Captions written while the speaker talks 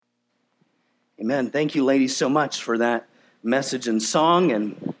Amen. Thank you, ladies, so much for that message and song,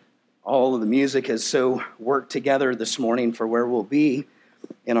 and all of the music has so worked together this morning for where we'll be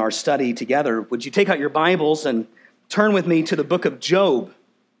in our study together. Would you take out your Bibles and turn with me to the book of Job?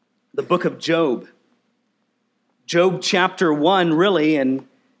 The book of Job. Job chapter 1, really, and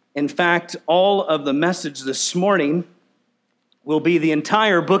in fact, all of the message this morning will be the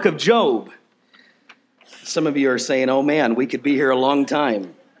entire book of Job. Some of you are saying, oh man, we could be here a long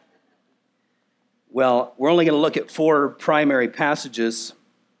time. Well, we're only going to look at 4 primary passages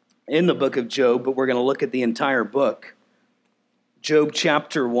in the book of Job, but we're going to look at the entire book. Job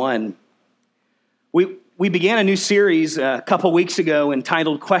chapter 1. We began a new series a couple weeks ago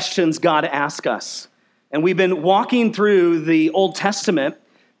entitled Questions God Asks Us. And we've been walking through the Old Testament,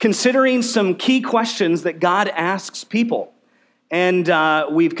 considering some key questions that God asks people. And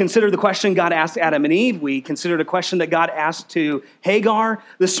we've considered the question God asked Adam and Eve. We considered a question that God asked to Hagar.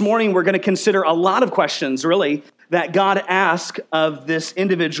 This morning, we're going to consider a lot of questions, really, that God asked of this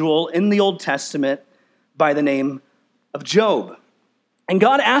individual in the Old Testament by the name of Job. And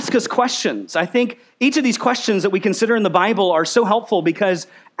God asks us questions. I think each of these questions that we consider in the Bible are so helpful because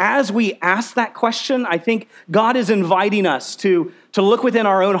as we ask that question, I think God is inviting us to look within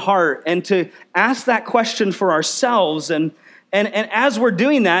our own heart and to ask that question for ourselves. And as we're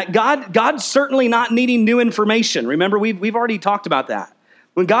doing that, God's certainly not needing new information. Remember, we've already talked about that.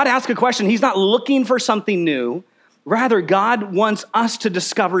 When God asks a question, he's not looking for something new. Rather, God wants us to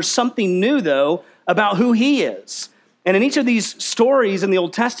discover something new, though, about who he is. And in each of these stories in the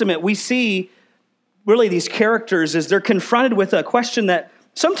Old Testament, we see really these characters as they're confronted with a question that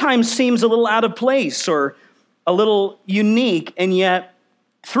sometimes seems a little out of place or a little unique, and yet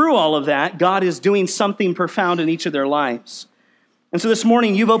through all of that, God is doing something profound in each of their lives. And so this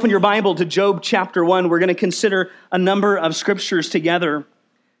morning, you've opened your Bible to Job chapter 1. We're going to consider a number of scriptures together.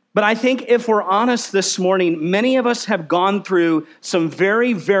 But I think if we're honest this morning, many of us have gone through some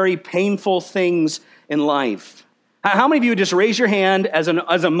very, very painful things in life. How many of you would just raise your hand as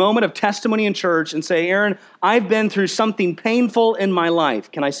a moment of testimony in church and say, Aaron, I've been through something painful in my life.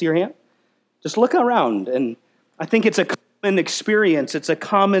 Can I see your hand? Just look around. And I think it's a common experience. It's a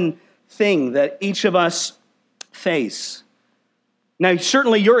common thing that each of us face. Now,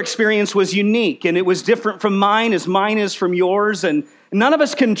 certainly your experience was unique, and it was different from mine as mine is from yours, and none of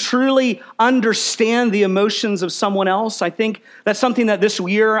us can truly understand the emotions of someone else. I think that's something that this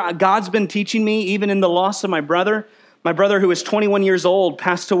year God's been teaching me, even in the loss of my brother. My brother, who was 21 years old,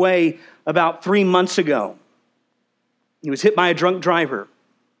 passed away about 3 months ago. He was hit by a drunk driver.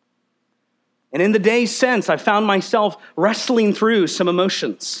 And in the days since, I found myself wrestling through some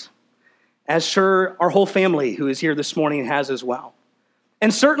emotions, as sure our whole family who is here this morning has as well.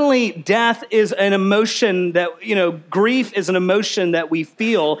 And certainly death is an emotion that, grief is an emotion that we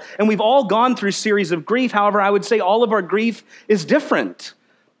feel. And we've all gone through a series of grief. However, I would say all of our grief is different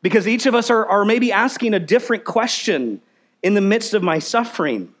because each of us are maybe asking a different question in the midst of my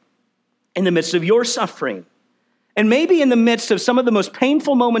suffering, in the midst of your suffering. And maybe in the midst of some of the most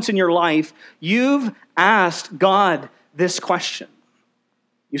painful moments in your life, you've asked God this question.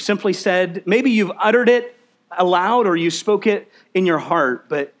 You simply said, maybe you've uttered it aloud or you spoke it in your heart,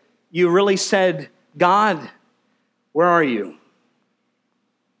 but you really said, God, where are you?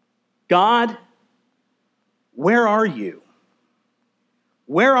 God, where are you?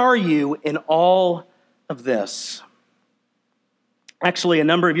 Where are you in all of this? Actually, a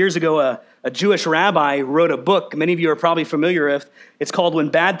number of years ago, a Jewish rabbi wrote a book many of you are probably familiar with. It's called When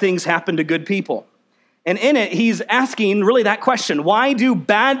Bad Things Happen to Good People. And in it, he's asking really that question, why do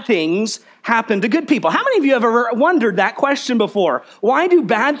bad things happen to good people? How many of you have ever wondered that question before? Why do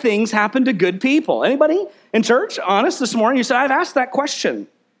bad things happen to good people? Anybody in church, honest this morning? You said, I've asked that question.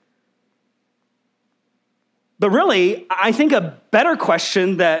 But really, I think a better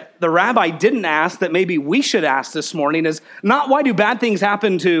question that the rabbi didn't ask that maybe we should ask this morning is not why do bad things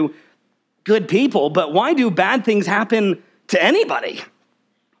happen to good people, but why do bad things happen to anybody,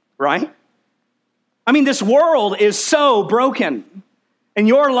 right? I mean, this world is so broken. And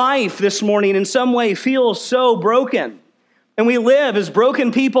your life this morning in some way feels so broken. And we live as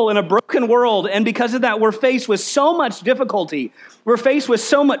broken people in a broken world. And because of that, we're faced with so much difficulty. We're faced with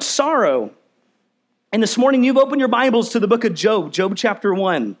so much sorrow. And this morning, you've opened your Bibles to the book of Job, Job chapter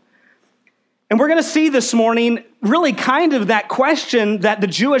 1. And we're going to see this morning really kind of that question that the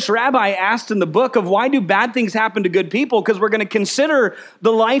Jewish rabbi asked in the book of why do bad things happen to good people? Because we're going to consider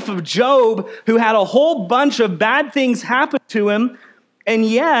the life of Job, who had a whole bunch of bad things happen to him. And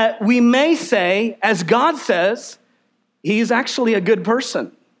yet we may say, as God says, he's actually a good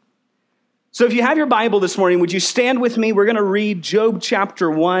person. So if you have your Bible this morning, would you stand with me? We're going to read Job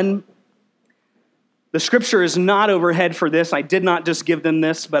chapter 1. The scripture is not overhead for this. I did not just give them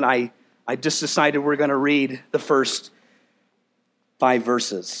this, but I just decided we're going to read the first 5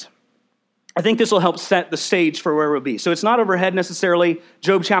 verses. I think this will help set the stage for where we'll be. So it's not overhead necessarily,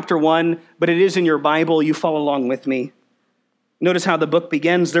 Job chapter 1, but it is in your Bible. You follow along with me. Notice how the book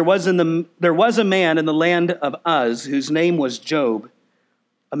begins. There was a man in the land of Uz whose name was Job.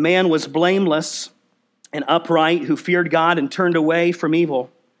 A man was blameless and upright who feared God and turned away from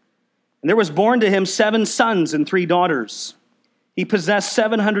evil. And there was born to him 7 sons and 3 daughters. He possessed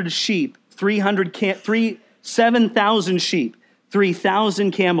 700 sheep, 7,000 sheep,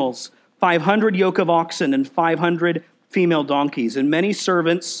 3,000 camels, 500 yoke of oxen, and 500 female donkeys, and many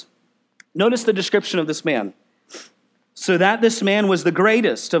servants. Notice the description of this man. So that this man was the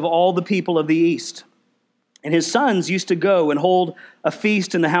greatest of all the people of the East. And his sons used to go and hold a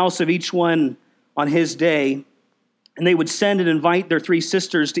feast in the house of each one on his day. And they would send and invite their 3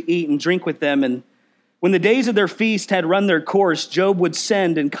 sisters to eat and drink with them. And when the days of their feast had run their course, Job would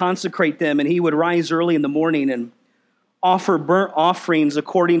send and consecrate them, and he would rise early in the morning and offer burnt offerings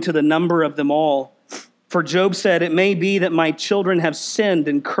according to the number of them all. For Job said, "It may be that my children have sinned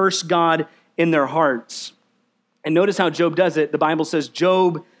and cursed God in their hearts." And notice how Job does it. The Bible says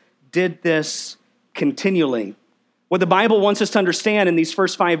Job did this continually. What the Bible wants us to understand in these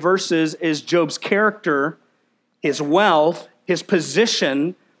first 5 verses is Job's character, his wealth, his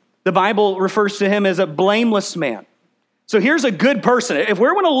position. The Bible refers to him as a blameless man. So here's a good person. If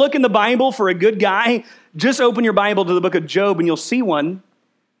we're going to look in the Bible for a good guy, just open your Bible to the book of Job and you'll see one.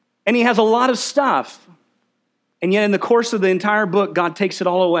 And he has a lot of stuff. And yet in the course of the entire book, God takes it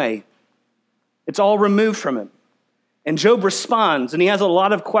all away. It's all removed from him. And Job responds, and he has a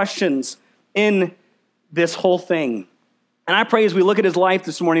lot of questions in this whole thing. And I pray as we look at his life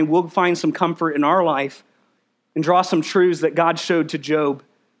this morning, we'll find some comfort in our life and draw some truths that God showed to Job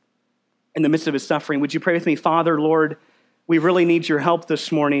in the midst of his suffering. Would you pray with me? Father, Lord, we really need your help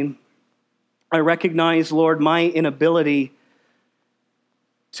this morning. I recognize, Lord, my inability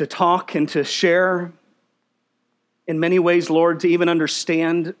to talk and to share in many ways, Lord, to even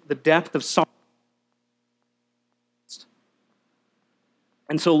understand the depth of sorrow.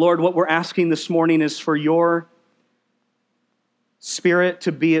 And so, Lord, what we're asking this morning is for your Spirit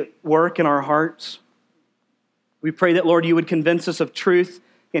to be at work in our hearts. We pray that, Lord, you would convince us of truth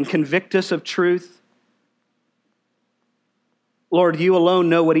and convict us of truth. Lord, you alone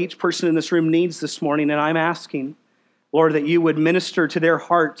know what each person in this room needs this morning, and I'm asking, Lord, that you would minister to their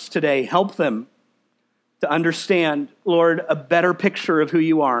hearts today. Help them to understand, Lord, a better picture of who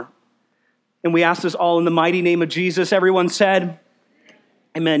you are. And we ask this all in the mighty name of Jesus. Everyone said,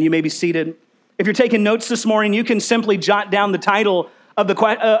 amen. You may be seated. If you're taking notes this morning, you can simply jot down the title of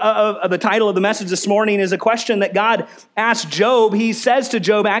the title of the message this morning is a question that God asked Job. He says to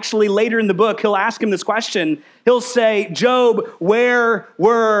Job, actually later in the book, he'll ask him this question. He'll say, Job, where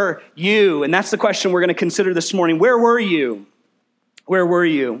were you? And that's the question we're going to consider this morning. Where were you? Where were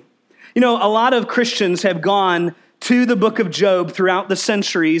you? You know, a lot of Christians have gone to the book of Job throughout the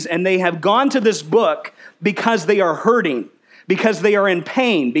centuries, and they have gone to this book because they are hurting, because they are in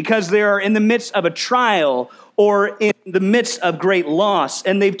pain, because they are in the midst of a trial or in the midst of great loss.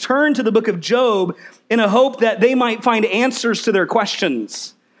 And they've turned to the book of Job in a hope that they might find answers to their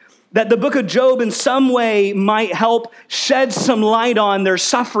questions, that the book of Job in some way might help shed some light on their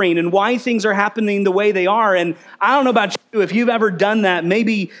suffering and why things are happening the way they are. And I don't know about you, if you've ever done that,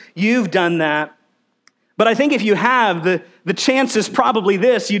 maybe you've done that. But I think if you have, the chance is probably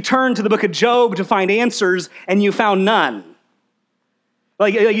this: you turn to the book of Job to find answers and you found none.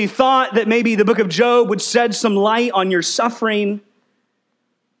 Like you thought that maybe the book of Job would shed some light on your suffering,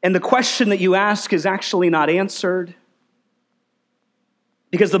 and the question that you ask is actually not answered.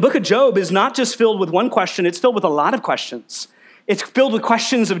 Because the book of Job is not just filled with one question, it's filled with a lot of questions. It's filled with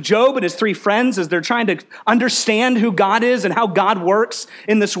questions of Job and his 3 friends as they're trying to understand who God is and how God works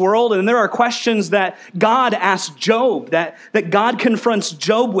in this world. And there are questions that God asks Job, that God confronts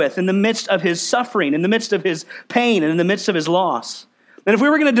Job with in the midst of his suffering, in the midst of his pain, and in the midst of his loss. And if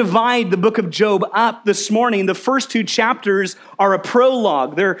we were going to divide the book of Job up this morning, the first 2 chapters are a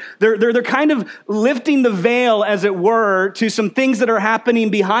prologue. They're kind of lifting the veil, as it were, to some things that are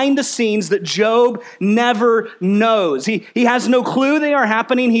happening behind the scenes that Job never knows. He has no clue they are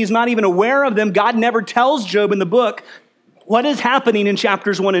happening. He's not even aware of them. God never tells Job in the book what is happening in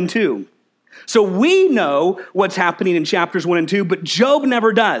chapters 1 and 2. So we know what's happening in chapters 1 and 2, but Job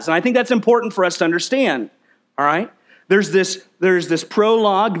never does. And I think that's important for us to understand, all right? there's this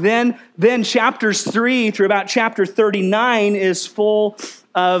prologue. Then chapters 3 through about chapter 39 is full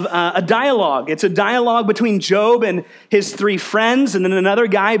of a dialogue. It's a dialogue between Job and his 3 friends, and then another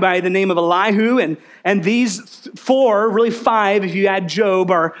guy by the name of Elihu. And these 4, really 5, if you add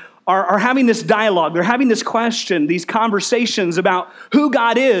Job, are having this dialogue. They're having this question, these conversations about who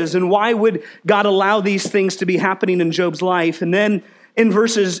God is and why would God allow these things to be happening in Job's life. And then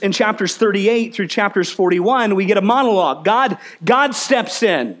in chapters 38 through chapters 41, we get a monologue. God steps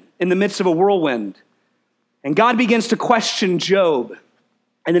in the midst of a whirlwind, and God begins to question Job.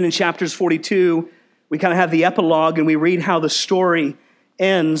 And then in chapters 42, we kind of have the epilogue, and we read how the story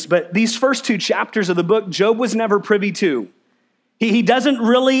ends. But these first 2 chapters of the book, Job was never privy to. He doesn't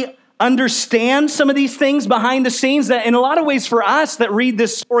really understand some of these things behind the scenes that in a lot of ways for us that read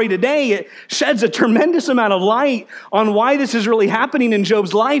this story today, it sheds a tremendous amount of light on why this is really happening in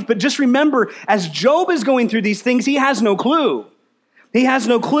Job's life. But just remember, as Job is going through these things, he has no clue. He has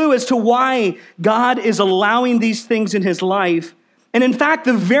no clue as to why God is allowing these things in his life. And in fact,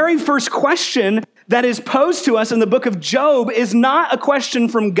 the very first question that is posed to us in the book of Job is not a question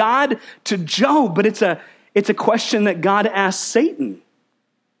from God to Job, but it's a question that God asks Satan.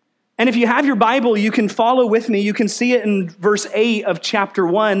 And if you have your Bible, you can follow with me. You can see it in verse 8 of chapter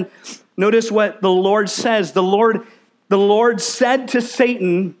 1. Notice what the Lord says. The Lord said to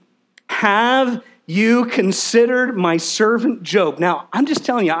Satan, "Have you considered my servant Job?" Now, I'm just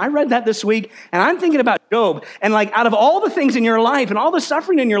telling you, I read that this week, and I'm thinking about Job. And like, out of all the things in your life and all the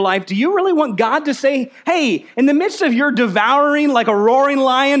suffering in your life, do you really want God to say, hey, in the midst of your devouring like a roaring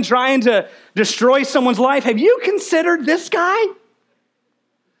lion trying to destroy someone's life, have you considered this guy?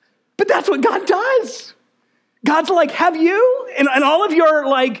 But that's what God does. God's like, have you? And all of your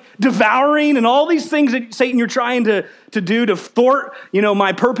like devouring and all these things that Satan you're trying to do to thwart,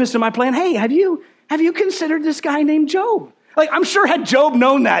 my purpose and my plan. Hey, have you considered this guy named Job? Like, I'm sure had Job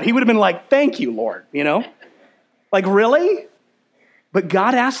known that, he would have been like, thank you, Lord, Like, really? But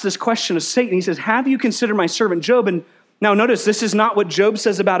God asked this question of Satan. He says, have you considered my servant Job? And now notice, this is not what Job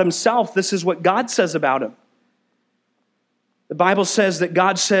says about himself. This is what God says about him. The Bible says that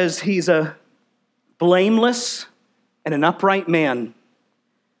God says he's a blameless and an upright man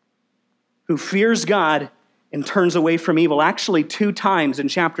who fears God and turns away from evil. Actually, 2 times in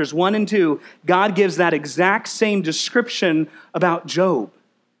chapters 1 and 2, God gives that exact same description about Job.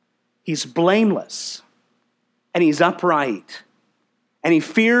 He's blameless and he's upright and he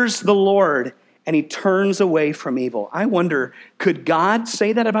fears the Lord and he turns away from evil. I wonder, could God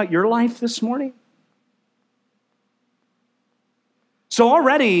say that about your life this morning? So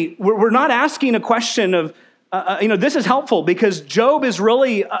already, we're not asking a question of, this is helpful because Job is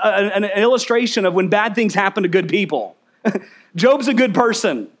really an illustration of when bad things happen to good people. Job's a good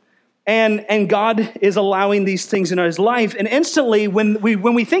person, and God is allowing these things in his life. And instantly, when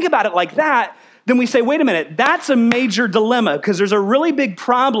we think about it like that, then we say, wait a minute, that's a major dilemma because there's a really big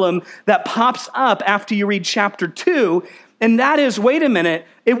problem that pops up after you read chapter 2. And that is, wait a minute,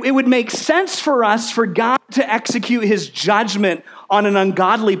 it would make sense for us for God to execute his judgment on an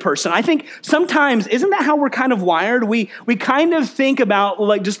ungodly person. I think sometimes, isn't that how we're kind of wired? We kind of think about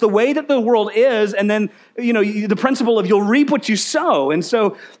like just the way that the world is, and then, the principle of you'll reap what you sow. And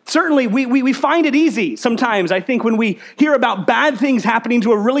so certainly we find it easy sometimes, I think, when we hear about bad things happening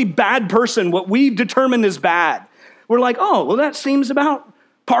to a really bad person, what we've determined is bad. We're like, oh, well, that seems about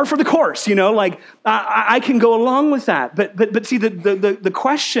par for the course, I can go along with that. But see, the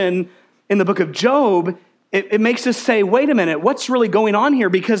question in the book of Job, it makes us say, wait a minute, what's really going on here?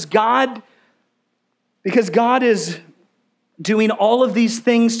 Because God is doing all of these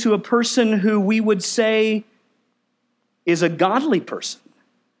things to a person who we would say is a godly person.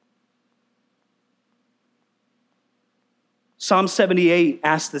 Psalm 78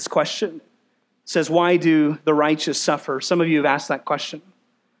 asks this question. It says, why do the righteous suffer? Some of you have asked that question.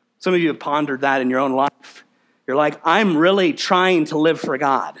 Some of you have pondered that in your own life. You're like, I'm really trying to live for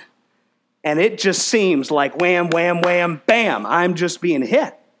God. And it just seems like wham, wham, wham, bam, I'm just being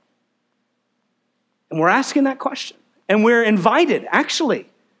hit. And we're asking that question. And we're invited, actually,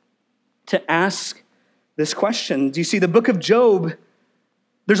 to ask this question. Do you see the book of Job?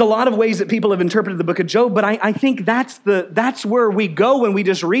 There's a lot of ways that people have interpreted the book of Job, but I think that's where we go when we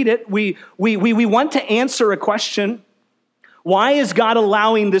just read it. We want to answer a question. Why is God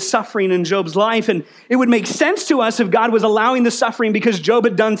allowing this suffering in Job's life? And it would make sense to us if God was allowing the suffering because Job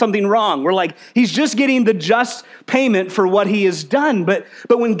had done something wrong. We're like, he's just getting the just payment for what he has done. But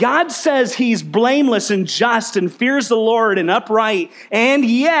when God says he's blameless and just and fears the Lord and upright, and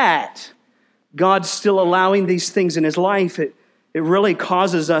yet God's still allowing these things in his life, it really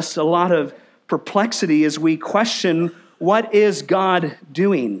causes us a lot of perplexity as we question, what is God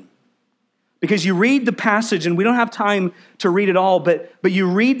doing? Because you read the passage, and we don't have time to read it all, but you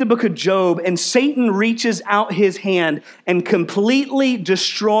read the book of Job, and Satan reaches out his hand and completely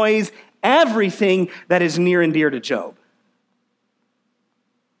destroys everything that is near and dear to Job.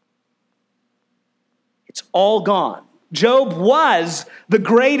 It's all gone. Job was the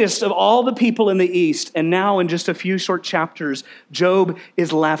greatest of all the people in the East, and now in just a few short chapters, Job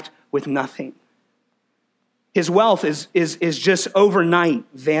is left with nothing. His wealth is just overnight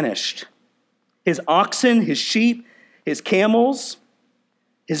vanished. His oxen, his sheep, his camels,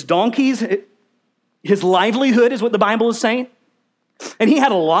 his donkeys, his livelihood is what the Bible is saying. And he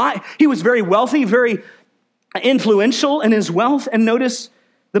had a lot. He was very wealthy, very influential in his wealth. And notice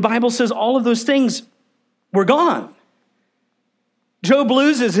the Bible says all of those things were gone. Job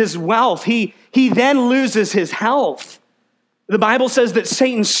loses his wealth. He then loses his health. The Bible says that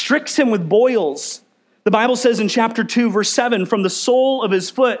Satan strikes him with boils. The Bible says in chapter 2, verse 7, from the sole of his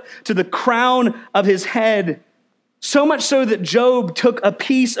foot to the crown of his head, so much so that Job took a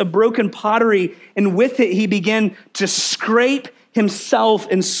piece of broken pottery, and with it he began to scrape himself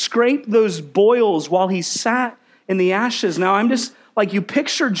and scrape those boils while he sat in the ashes. Now, I'm just like, you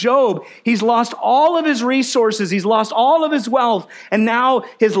picture Job. He's lost all of his resources. He's lost all of his wealth. And now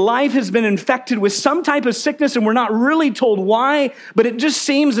his life has been infected with some type of sickness, and we're not really told why. But it just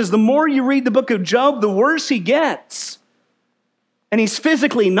seems as the more you read the book of Job, the worse he gets. And he's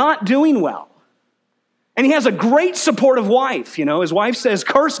physically not doing well. And he has a great supportive wife. You know, his wife says,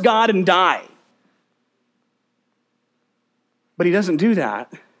 curse God and die. But he doesn't do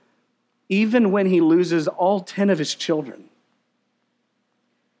that, even when he loses all 10 of his children.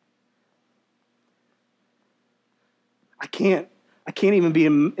 I can't even be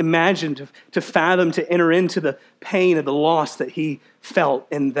imagined to fathom, to enter into the pain of the loss that he felt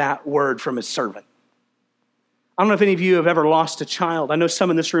in that word from his servant. I don't know if any of you have ever lost a child. I know some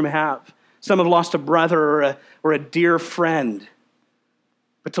in this room have. Some have lost a brother or a dear friend.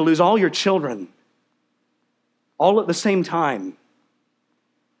 But to lose all your children, all at the same time,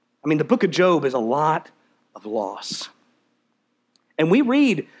 I mean, the book of Job is a lot of loss. And we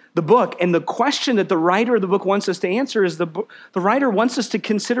read the book, and the question that the writer of the book wants us to answer is the writer wants us to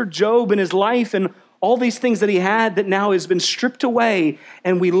consider Job and his life and all these things that he had that now has been stripped away,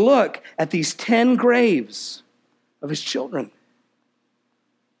 and we look at these 10 graves of his children.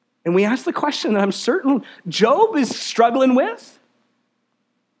 And we ask the question that I'm certain Job is struggling with.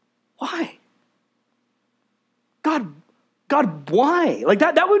 Why? God, why? Like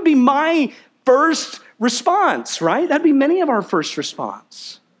that would be my first response, right? That'd be many of our first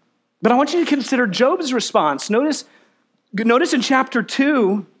response. But I want you to consider Job's response. Notice in chapter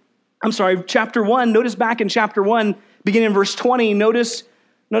 1, notice back in chapter 1, beginning in verse 20, notice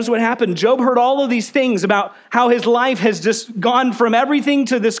what happened. Job heard all of these things about how his life has just gone from everything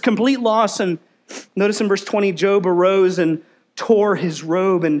to this complete loss. And notice in verse 20, Job arose and tore his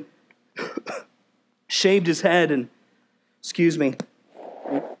robe and shaved his head and,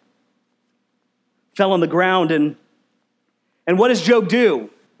 fell on the ground. And what does Job do?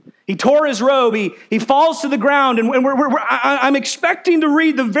 He tore his robe, he falls to the ground, and I'm expecting to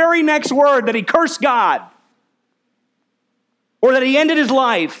read the very next word that he cursed God, or that he ended his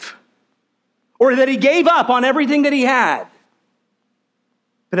life, or that he gave up on everything that he had.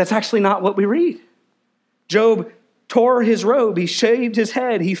 But that's actually not what we read. Job tore his robe, he shaved his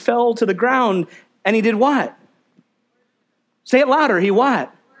head, he fell to the ground, and he did what? Say it louder, he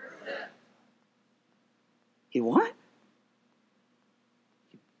what? He what?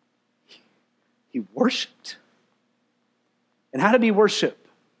 He worshiped. And how did he worship?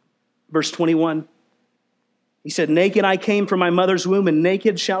 Verse 21. He said, naked I came from my mother's womb, and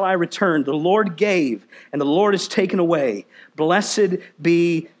naked shall I return. The Lord gave, and the Lord has taken away. Blessed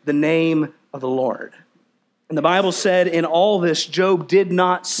be the name of the Lord. And the Bible said, in all this, Job did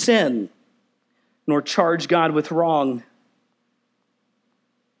not sin, nor charge God with wrong.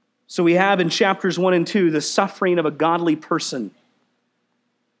 So we have in chapters 1 and 2 the suffering of a godly person.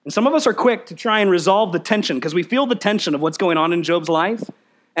 And some of us are quick to try and resolve the tension because we feel the tension of what's going on in Job's life.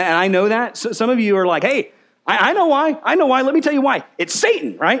 And I know that. So some of you are like, hey, I know why. I know why. Let me tell you why. It's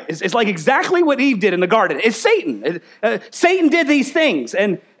Satan, right? It's like exactly what Eve did in the garden. It's Satan. Satan did these things.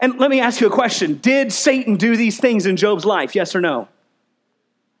 And let me ask you a question. Did Satan do these things in Job's life? Yes or no?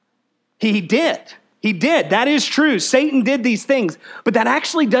 He did. He did. That is true. Satan did these things. But that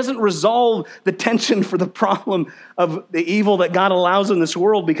actually doesn't resolve the tension for the problem of the evil that God allows in this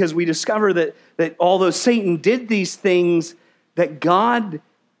world, because we discover that although Satan did these things, that God,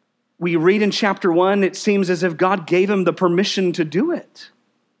 we read in chapter 1, it seems as if God gave him the permission to do it.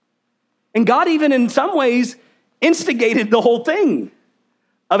 And God even in some ways instigated the whole thing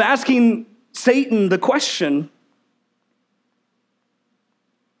of asking Satan the question,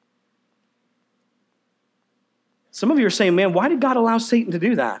 some of you are saying, man, why did God allow Satan to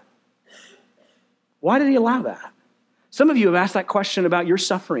do that? Why did he allow that? Some of you have asked that question about your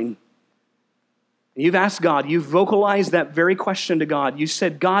suffering. You've asked God, you've vocalized that very question to God. You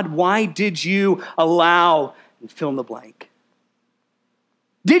said, God, why did you allow, and fill in the blank.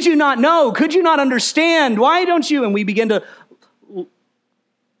 Did you not know? Could you not understand? Why don't you? And we begin to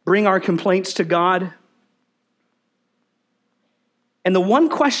bring our complaints to God. And the one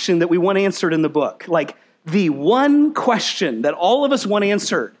question that we want answered in the book, like the one question that all of us want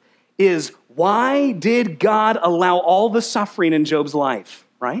answered is, why did God allow all the suffering in Job's life,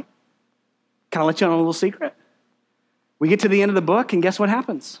 right? Can I let you on a little secret? We get to the end of the book, and guess what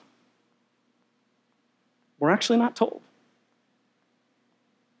happens? We're actually not told.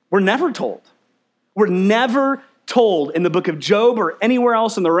 We're never told. We're never told in the book of Job or anywhere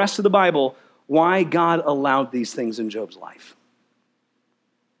else in the rest of the Bible why God allowed these things in Job's life.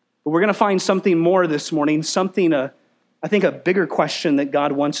 But we're going to find something more this morning, something, I think, a bigger question that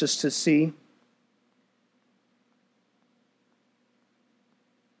God wants us to see.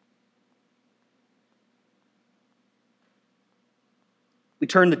 We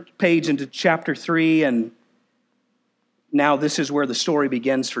turn the page into chapter 3, and now this is where the story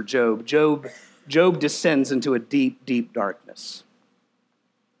begins for Job. Job descends into a deep, deep darkness.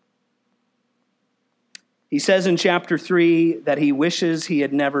 He says in chapter 3 that he wishes he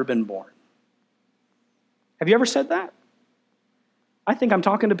had never been born. Have you ever said that? I think I'm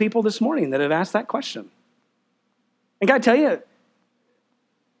talking to people this morning that have asked that question. And can I tell you,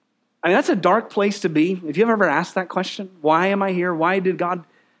 that's a dark place to be. If you've ever asked that question, why am I here? Why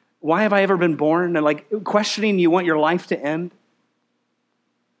have I ever been born? And like questioning, you want your life to end.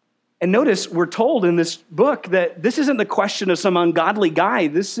 And notice, we're told in this book that this isn't the question of some ungodly guy.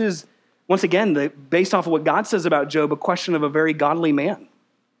 This is, once again, based off of what God says about Job, a question of a very godly man.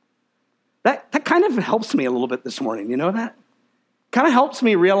 That kind of helps me a little bit this morning, you know that? Kind of helps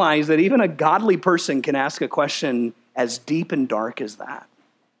me realize that even a godly person can ask a question as deep and dark as that.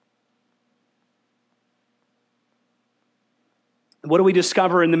 What do we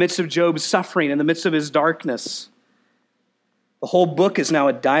discover in the midst of Job's suffering, in the midst of his darkness? The whole book is now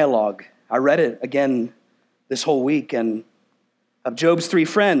a dialogue. I read it again this whole week, and of Job's 3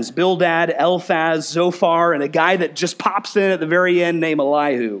 friends, Bildad, Eliphaz, Zophar, and a guy that just pops in at the very end named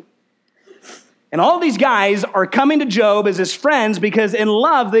Elihu. And all these guys are coming to Job as his friends because in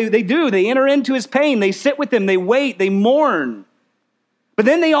love, they enter into his pain. They sit with him, they wait, they mourn. But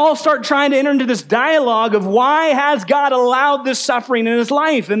then they all start trying to enter into this dialogue of why has God allowed this suffering in his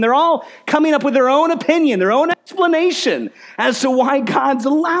life? And they're all coming up with their own opinion, their own explanation as to why God's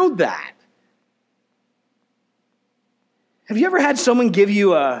allowed that. Have you ever had someone give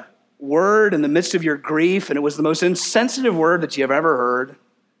you a word in the midst of your grief and it was the most insensitive word that you've ever heard?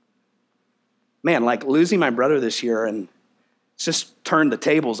 Man, like losing my brother this year, and it's just turned the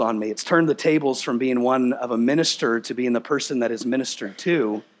tables on me. It's turned the tables from being one of a minister to being the person that is ministered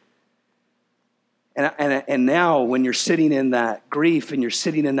to. And now when you're sitting in that grief and you're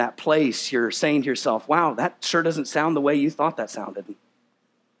sitting in that place, you're saying to yourself, wow, that sure doesn't sound the way you thought that sounded.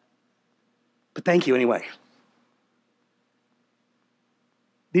 But thank you anyway.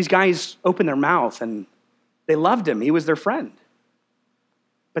 These guys opened their mouth and they loved him. He was their friend.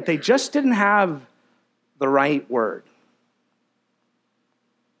 But they just didn't have the right word.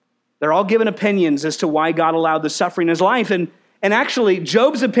 They're all given opinions as to why God allowed the suffering in his life. And actually,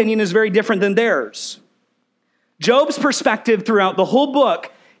 Job's opinion is very different than theirs. Job's perspective throughout the whole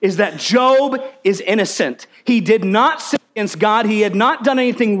book is that Job is innocent. He did not sin against God. He had not done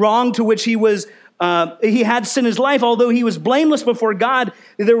anything wrong to which he had sin in his life. Although he was blameless before God,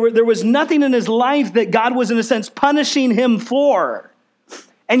 there was nothing in his life that God was, in a sense, punishing him for.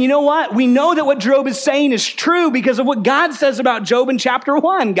 And you know what? We know that what Job is saying is true because of what God says about Job in chapter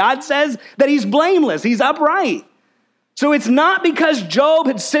 1. God says that he's blameless, he's upright. So it's not because Job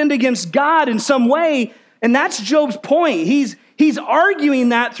had sinned against God in some way, and that's Job's point. He's arguing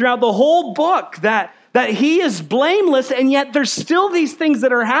that throughout the whole book, that he is blameless, and yet there's still these things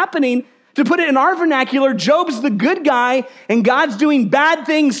that are happening. To put it in our vernacular, Job's the good guy, and God's doing bad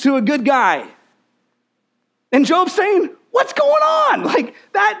things to a good guy. And Job's saying, what's going on? Like,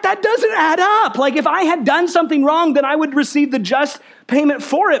 that doesn't add up. Like, if I had done something wrong, then I would receive the just payment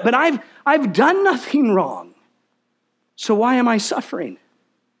for it. But I've done nothing wrong. So why am I suffering?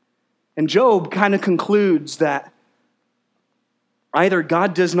 And Job kind of concludes that either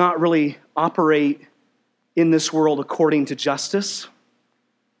God does not really operate in this world according to justice,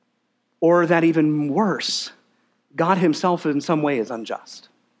 or that even worse, God himself in some way is unjust.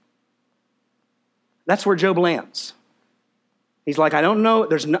 That's where Job lands. He's like, I don't know,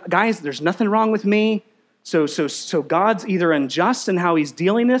 there's nothing wrong with me. So God's either unjust in how he's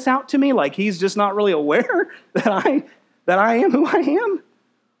dealing this out to me, like he's just not really aware that I am who I am,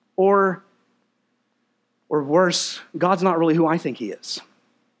 or worse, God's not really who I think he is.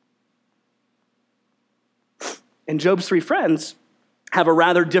 And Job's three friends have a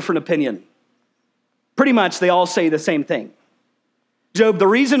rather different opinion. Pretty much, they all say the same thing. Job, the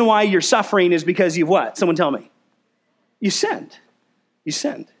reason why you're suffering is because you've what? Someone tell me. You sinned. You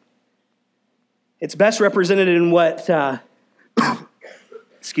sinned. It's best represented in what,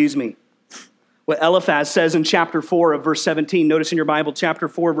 what Eliphaz says in chapter 4 of verse 17. Notice in your Bible, chapter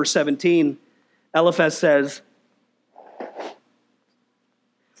 4, verse 17, Eliphaz says,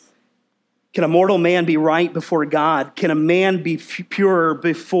 can a mortal man be right before God? Can a man be pure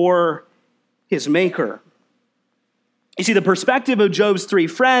before his maker? You see, the perspective of Job's three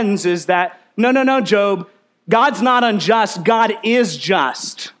friends is that, no, Job, God's not unjust. God is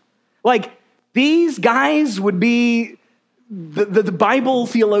just. Like, these guys would be the Bible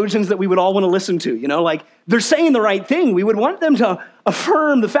theologians that we would all want to listen to, like they're saying the right thing. We would want them to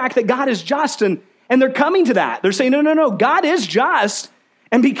affirm the fact that God is just, and they're coming to that. They're saying, no, God is just,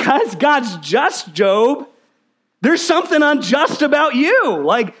 and because God's just, Job, there's something unjust about you.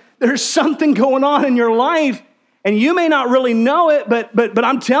 Like, there's something going on in your life, and you may not really know it, but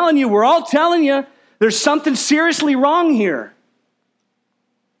I'm telling you, we're all telling you, there's something seriously wrong here.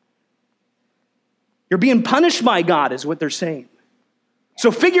 You're being punished by God is what they're saying.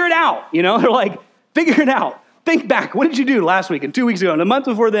 So figure it out, They're like, figure it out. Think back. What did you do last week and 2 weeks ago and a month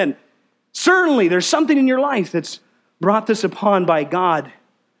before then? Certainly, there's something in your life that's brought this upon by God.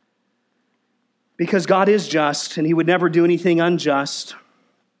 Because God is just, and he would never do anything unjust.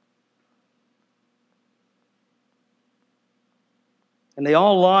 And they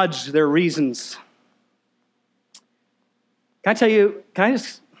all lodge their reasons. Can I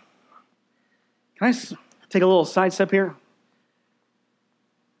just take a little sidestep here?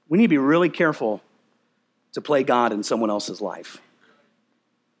 We need to be really careful to play God in someone else's life.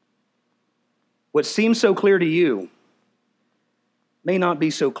 What seems so clear to you may not be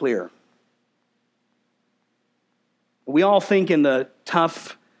so clear. We all think in the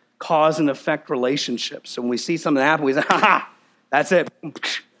tough cause and effect relationships. And when we see something happen, we say, that's it.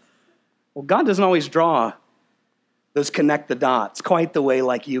 Well, God doesn't always draw those connect the dots quite the way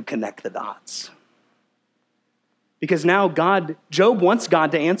like you connect the dots. Because now Job wants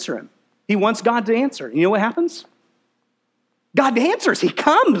God to answer him. He wants God to answer. You know what happens? God answers. He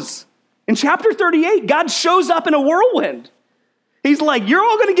comes. In chapter 38, God shows up in a whirlwind. He's like, you're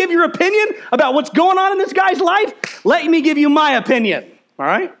all going to give your opinion about what's going on in this guy's life? Let me give you my opinion, all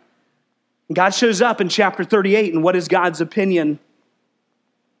right? And God shows up in chapter 38, and what is God's opinion?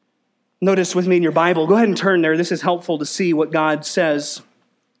 Notice with me in your Bible. Go ahead and turn there. This is helpful to see what God says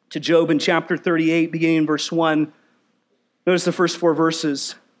to Job in chapter 38, beginning in verse 1. Notice the first 4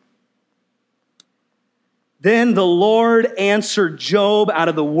 verses. Then the Lord answered Job out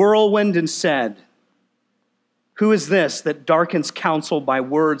of the whirlwind and said, who is this that darkens counsel by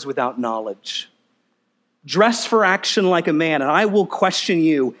words without knowledge? Dress for action like a man, and I will question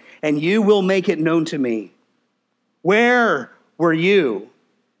you, and you will make it known to me. Where were you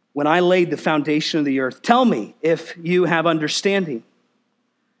when I laid the foundation of the earth? Tell me if you have understanding.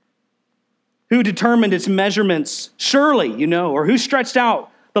 Who determined its measurements? Surely you know. Or who stretched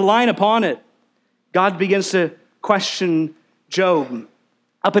out the line upon it? God begins to question Job.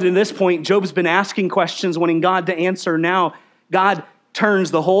 Up until this point, Job's been asking questions, wanting God to answer. Now, God turns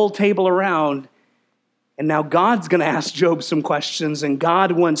the whole table around, and now God's going to ask Job some questions, and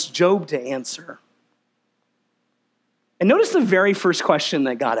God wants Job to answer. And notice the very first question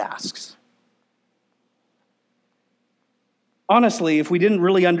that God asks. Honestly, if we didn't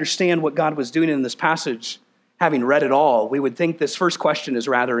really understand what God was doing in this passage, having read it all, we would think this first question is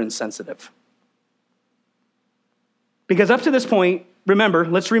rather insensitive. Because up to this point,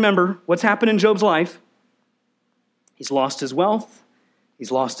 let's remember what's happened in Job's life. He's lost his wealth.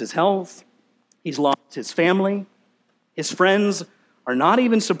 He's lost his health. He's lost his family. His friends are not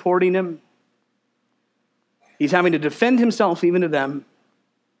even supporting him. He's having to defend himself even to them.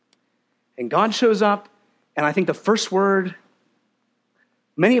 And God shows up, and I think the first word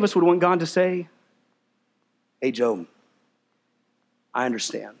many of us would want God to say, hey, Job, I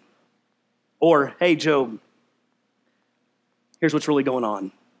understand. Or, hey, Job, here's what's really going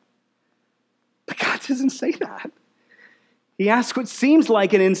on. But God doesn't say that. He asks what seems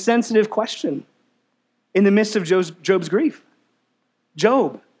like an insensitive question in the midst of Job's grief.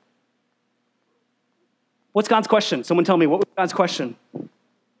 Job, What's God's question? Someone tell me, what was God's question?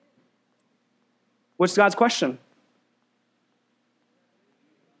 What's God's question?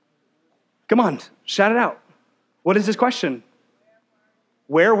 Come on, shout it out. What is his question?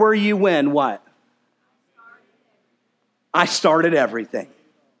 Where were you when what? I started everything.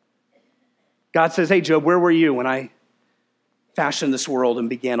 God says, hey, Job, where were you when I fashioned this world and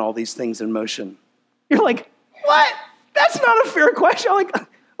began all these things in motion? You're like, what? That's not a fair question. I'm like,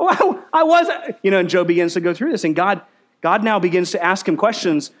 oh, I wasn't. And Job begins to go through this, and God now begins to ask him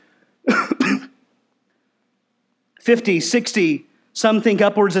questions. 50, 60, some think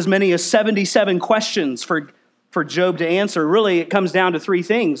upwards as many as 77 questions for Job to answer. Really, it comes down to three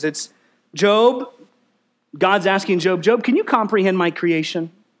things. It's Job, God's asking Job, can you comprehend my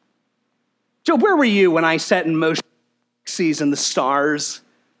creation? Job, where were you when I set in motion the galaxies and the stars?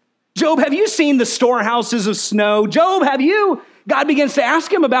 Job, have you seen the storehouses of snow? Job, have you? God begins to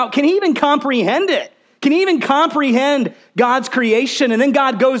ask him about, can he even comprehend it? Can he even comprehend God's creation? And then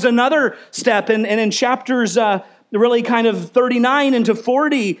God goes another step, and in chapters really kind of 39 into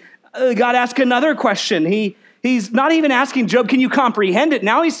 40, God asks another question. He's not even asking Job, can you comprehend it?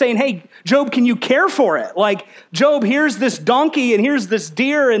 Now he's saying, hey, Job, can you care for it? Like, Job, here's this donkey and here's this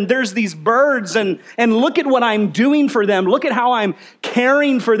deer and there's these birds and look at what I'm doing for them. Look at how I'm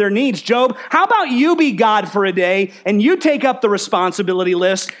caring for their needs. Job, how about you be God for a day and you take up the responsibility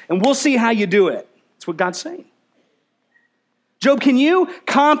list and we'll see how you do it. That's what God's saying. Job, can you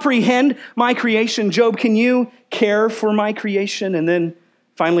comprehend my creation? Job, can you care for my creation? And then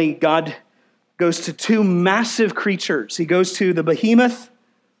finally, God goes to two massive creatures. He goes to the behemoth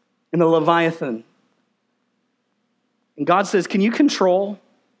and the Leviathan. And God says, can you control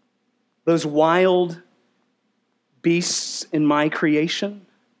those wild beasts in my creation?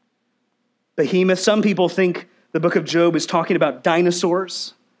 Behemoth, some people think the book of Job is talking about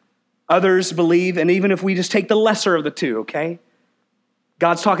dinosaurs. Others believe, and even if we just take the lesser of the two, okay?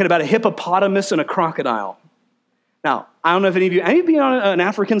 God's talking about a hippopotamus and a crocodile. Now, I don't know if any of you been on an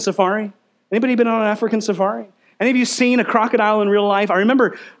African safari? Anybody been on an African safari? Any of you seen a crocodile in real life? I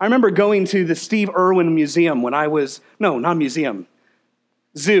remember going to the Steve Irwin Museum when I was, no, not museum,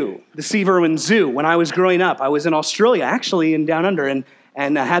 zoo, the Steve Irwin Zoo. When I was growing up, I was in Australia, actually, in Down Under, and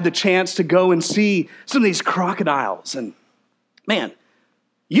I had the chance to go and see some of these crocodiles. And man,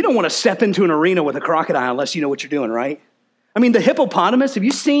 you don't want to step into an arena with a crocodile unless you know what you're doing, right? I mean, the hippopotamus, have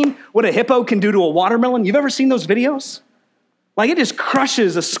you seen what a hippo can do to a watermelon? You've ever seen those videos? Like, it just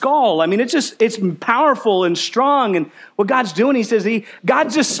crushes a skull. I mean, it's powerful and strong. And what God's doing, he says,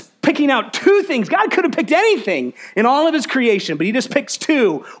 God's just picking out two things. God could have picked anything in all of his creation, but he just picks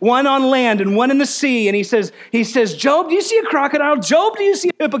two, one on land and one in the sea. And he says, Job, do you see a crocodile? Job, do you see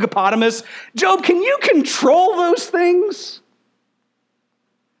a hippopotamus? Job, can you control those things?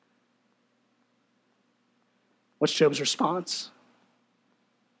 What's Job's response?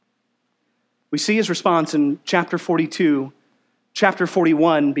 We see his response in chapter 42, chapter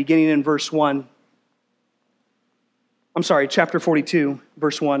 41, beginning in verse 1. I'm sorry, chapter 42,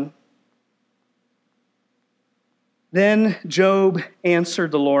 verse 1. Then Job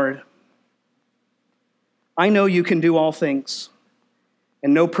answered the Lord, I know you can do all things,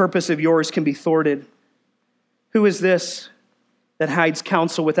 and no purpose of yours can be thwarted. Who is this that hides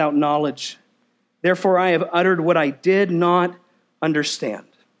counsel without knowledge? Therefore I have uttered what I did not understand.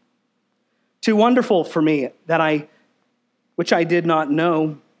 Too wonderful for me which I did not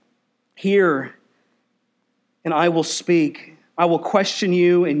know. Hear, and I will speak. I will question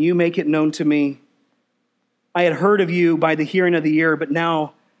you, and you make it known to me. I had heard of you by the hearing of the ear, but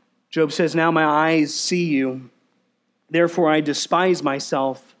now, Job says, now my eyes see you. Therefore I despise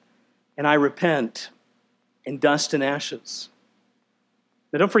myself, and I repent in dust and ashes.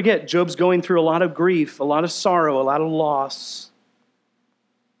 Now don't forget, Job's going through a lot of grief, a lot of sorrow, a lot of loss.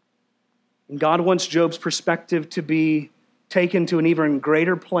 And God wants Job's perspective to be taken to an even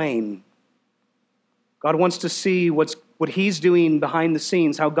greater plane. God wants to see what he's doing behind the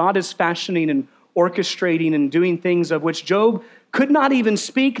scenes, how God is fashioning and orchestrating and doing things of which Job could not even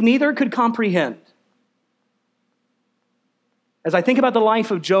speak, neither could comprehend. As I think about the life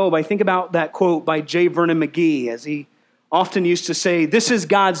of Job, I think about that quote by J. Vernon McGee, as he often used to say, this is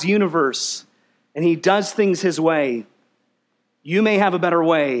God's universe, and he does things his way. You may have a better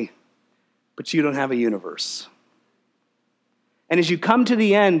way, but you don't have a universe. And as you come to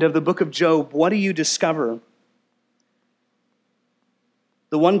the end of the book of Job, what do you discover?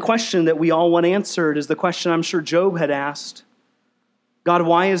 The one question that we all want answered is the question I'm sure Job had asked. God,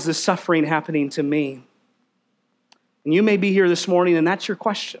 why is this suffering happening to me? And you may be here this morning, and that's your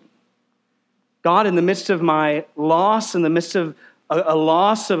question. God, in the midst of my loss, in the midst of a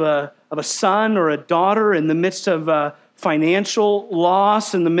loss of a son or a daughter, in the midst of financial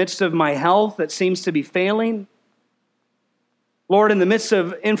loss, in the midst of my health that seems to be failing. Lord, in the midst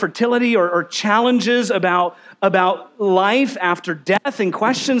of infertility or challenges about life after death and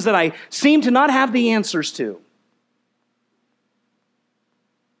questions that I seem to not have the answers to.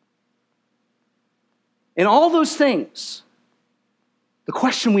 In all those things, the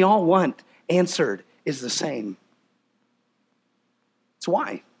question we all want answered is the same. It's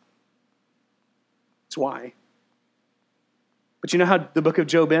why. It's why. But you know how the book of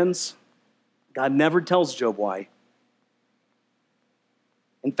Job ends? God never tells Job why.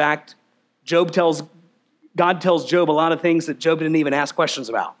 In fact, God tells Job a lot of things that Job didn't even ask questions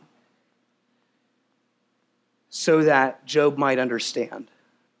about, so that Job might understand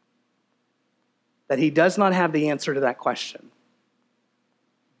that he does not have the answer to that question,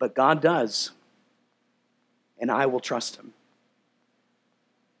 but God does, and I will trust him.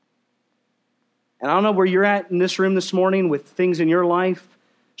 And I don't know where you're at in this room this morning with things in your life.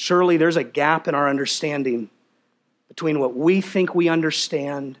 Surely there's a gap in our understanding between what we think we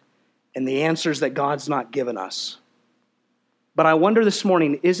understand and the answers that God's not given us. But I wonder this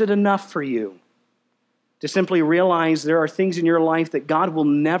morning, is it enough for you to simply realize there are things in your life that God will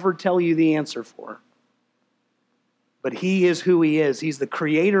never tell you the answer for? But he is who he is. He's the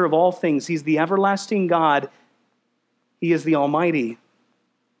creator of all things. He's the everlasting God. He is the Almighty.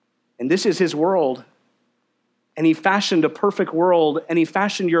 And this is his world. And he fashioned a perfect world, and he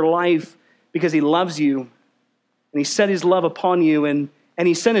fashioned your life because he loves you. And he set his love upon you, and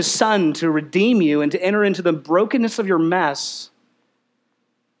he sent his son to redeem you and to enter into the brokenness of your mess.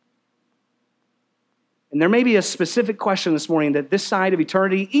 And there may be a specific question this morning that this side of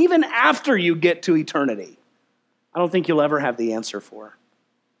eternity, even after you get to eternity, I don't think you'll ever have the answer for.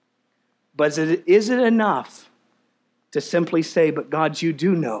 But is it enough to simply say, but God, you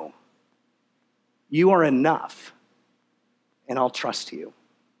do know. You are enough, and I'll trust you.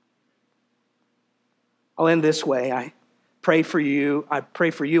 I'll end this way. I pray for you. I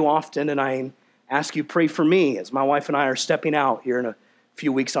pray for you often, and I ask you pray for me as my wife and I are stepping out here in a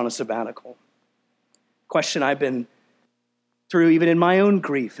few weeks on a sabbatical. Question I've been through even in my own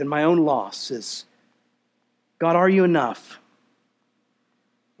grief and my own loss is, God, are you enough?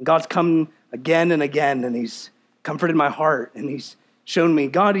 And God's come again and again, and he's comforted my heart, and he's shown me,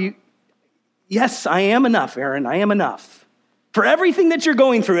 God, yes, I am enough, Aaron. I am enough. For everything that you're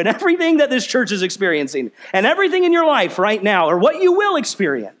going through and everything that this church is experiencing and everything in your life right now or what you will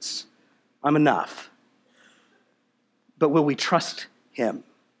experience, I'm enough. But will we trust him?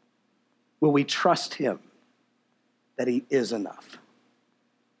 Will we trust him that he is enough?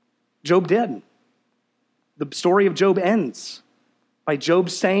 Job did. The story of Job ends by Job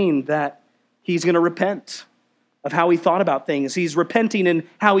saying that he's going to repent of how he thought about things. He's repenting in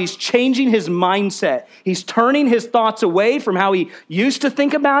how he's changing his mindset. He's turning his thoughts away from how he used to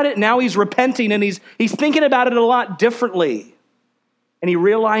think about it. Now he's repenting, and he's thinking about it a lot differently. And he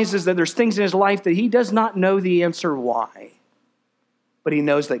realizes that there's things in his life that he does not know the answer why. But he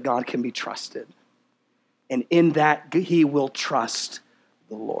knows that God can be trusted. And in that, he will trust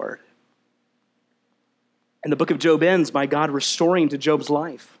the Lord. And the book of Job ends by God restoring to Job's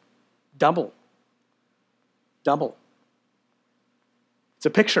life double. It's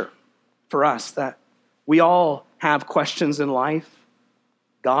a picture for us that we all have questions in life.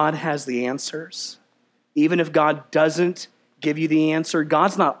 God has the answers. Even if God doesn't give you the answer,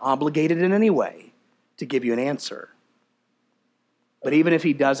 God's not obligated in any way to give you an answer. But even if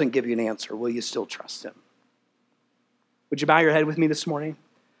he doesn't give you an answer, will you still trust him? Would you bow your head with me this morning?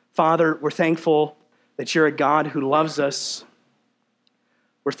 Father, we're thankful that you're a God who loves us.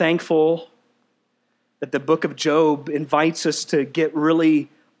 We're thankful that the book of Job invites us to get really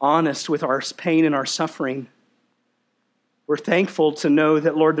honest with our pain and our suffering. We're thankful to know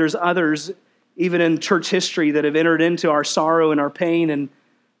that, Lord, there's others, even in church history, that have entered into our sorrow and our pain. And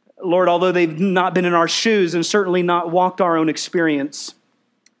Lord, although they've not been in our shoes and certainly not walked our own experience,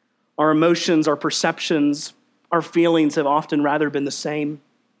 our emotions, our perceptions, our feelings have often rather been the same.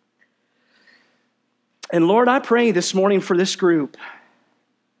 And Lord, I pray this morning for this group.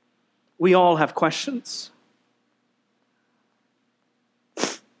 We all have questions.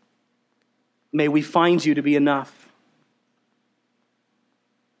 May we find you to be enough.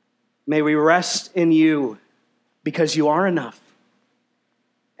 May we rest in you because you are enough.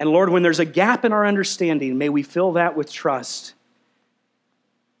 And Lord, when there's a gap in our understanding, may we fill that with trust.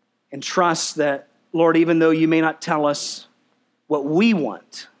 And trust that, Lord, even though you may not tell us what we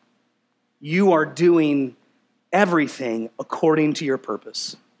want, you are doing everything according to your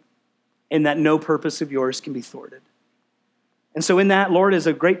purpose, and that no purpose of yours can be thwarted. And so in that, Lord, is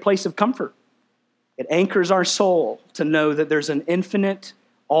a great place of comfort. It anchors our soul to know that there's an infinite,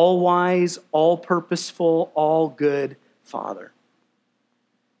 all-wise, all-purposeful, all-good Father.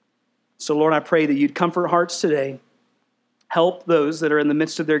 So, Lord, I pray that you'd comfort hearts today. Help those that are in the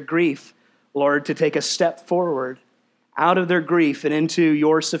midst of their grief, Lord, to take a step forward out of their grief and into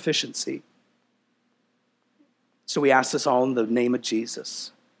your sufficiency. So we ask this all in the name of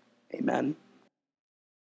Jesus. Amen.